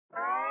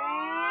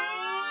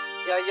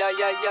Yeah.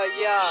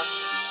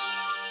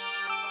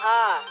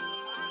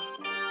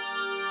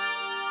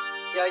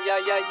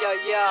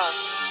 Yeah.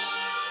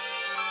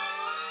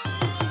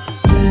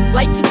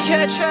 Late to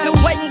church, still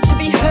waiting to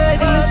be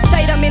heard. In the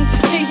state I'm in,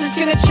 Jesus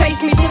gonna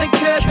chase me to the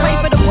curb. Pray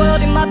for the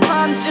world in my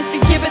palms just to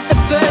give it the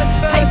bird.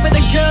 Pay for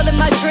the girl in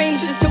my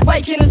dreams just to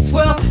wake in a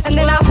swirl. And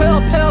then I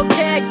hurl, pearl,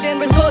 gag, then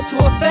resort to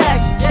a fag.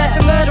 That's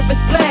a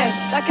murderous plan,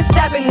 like a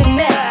stab in the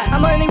neck.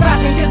 I'm only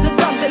rapping cause it's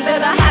something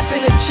that I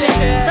happen to check.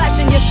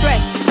 Slashing your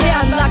threats,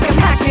 down like I'm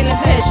hacking a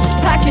hedge.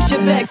 Package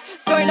of eggs,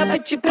 thrown up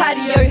at your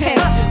patio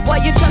hence. While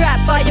you're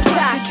trapped by your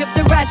back of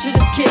the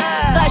ratchetest kids.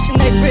 Slashing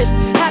their wrist,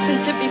 happen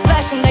to be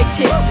flashing their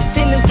tits.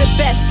 Sinners at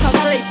best, can't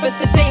sleep but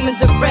the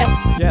demons at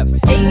rest.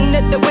 Eating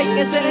at the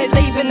weakness and they're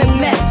leaving a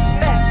mess.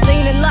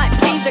 Leaning like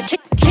Pisa,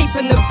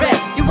 keeping the rep.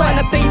 You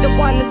wanna be the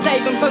one to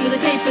save them from the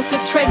deepest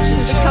of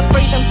trenches, but can't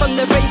free them from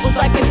their evils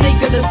like a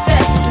eagle of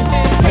sex.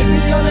 Take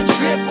me on a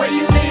trip where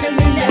you leading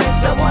me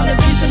next. I wanna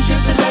do some shit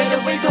that later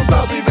we gon'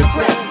 probably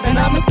regret. And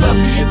I'm a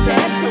sloppy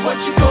attempt to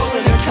what you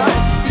calling a cunt.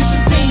 You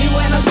should see me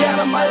when I'm down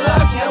on my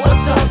luck, now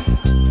what's up?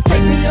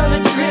 Take me on a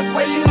trip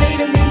where you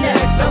leading me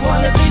next. I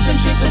wanna do some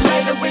shit that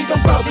later we gon'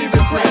 probably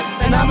regret.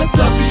 And I'm a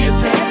sloppy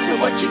attempt to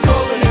what you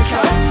calling a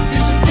cunt. You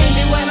should see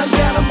me when I'm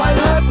down on my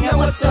luck, now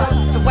what's up?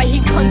 The way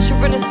he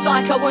conjuring a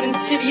psycho on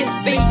Insidious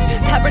beats.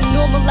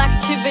 Paranormal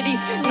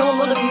activities,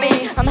 normal to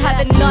me. I'm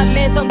having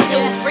nightmares on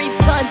pills, read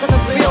signs on the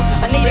real.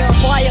 I need a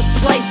quiet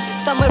place,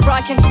 somewhere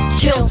I can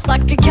kill.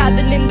 Like a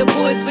cabin in the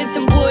woods with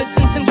some woods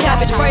and some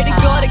cabbage. Pray to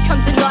God it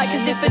comes at night,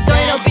 cause if it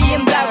don't I'll be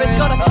embarrassed.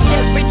 Gotta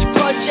get rich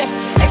project,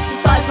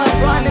 exercise my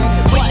rhyming.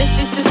 Witness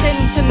this descent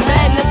into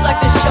madness like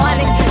The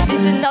Shining.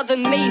 This another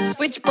me,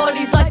 switch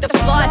bodies like the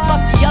fly.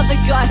 Fuck the other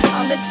guy,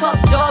 I'm the top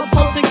dog,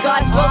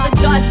 poltergeist. Roll the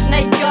dice,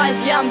 snake guys,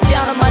 yeah I'm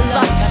down on my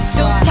luck.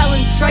 Still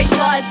telling straight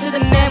lies to the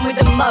man with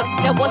the mug.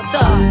 Now what's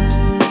up?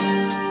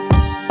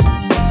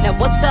 Now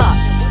what's up?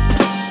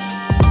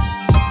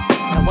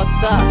 Now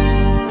what's up?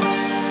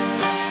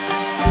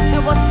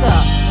 Now what's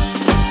up?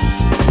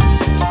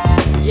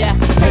 Yeah.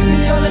 Take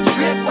me on a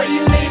trip where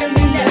you leading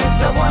me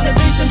next. I wanna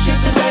do some shit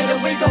that later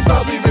we gon'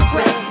 probably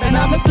regret. And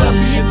I'm a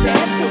sloppy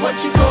attempt to what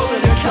you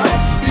calling a cunt.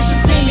 You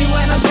should see me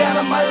when I'm down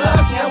on my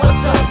luck, now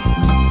what's up?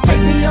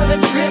 Take me on a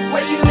trip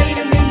where you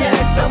leading me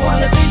next. I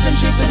wanna do some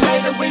shit that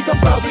later we gon'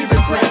 probably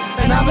regret.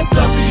 And I'm a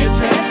sloppy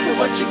attempt to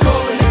what you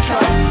calling a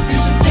cunt. You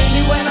should see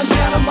me when I'm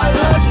down on my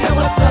luck, now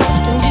what's up?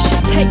 And you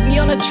should take me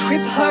on a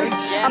trip, ho.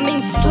 I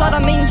mean slut,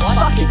 I mean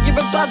fuck it, you're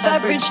above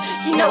average.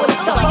 You know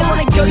what's up, I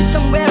wanna go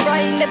somewhere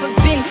I ain't never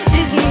been.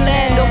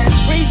 Disneyland or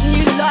breathe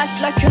new life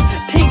like a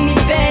pygmy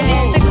band.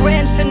 It's the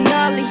grand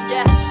finale.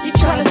 You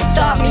tryna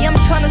start me, I'm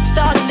tryna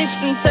start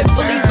lifting so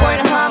bullies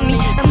won't harm me.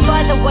 And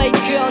by the way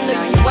girl, no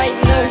you ain't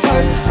no ho.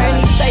 I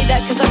only say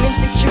that cause I'm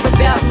insecure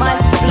about my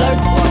flow.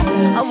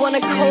 I wanna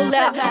call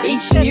out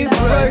each new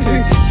bro who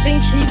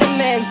think he the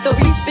man, so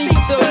he speaks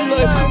so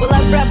low. Well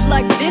I rap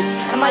like this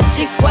and my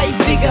dick way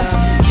bigger.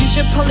 You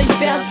should probably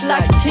bounce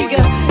like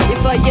Tigger.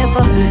 If I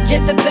ever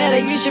get the better,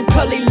 you should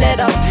probably let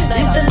up.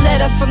 This the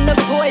letter from the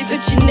boy,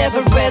 but you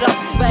never read up.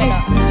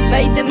 You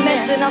made the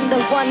mess and I'm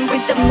the one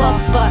with the mop,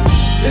 but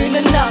soon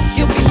enough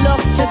you'll be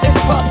lost to the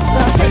crops,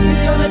 son. Take me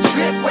on a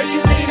trip where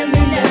you leading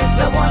me next.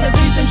 I wanna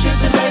do some shit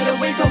that later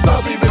we gon'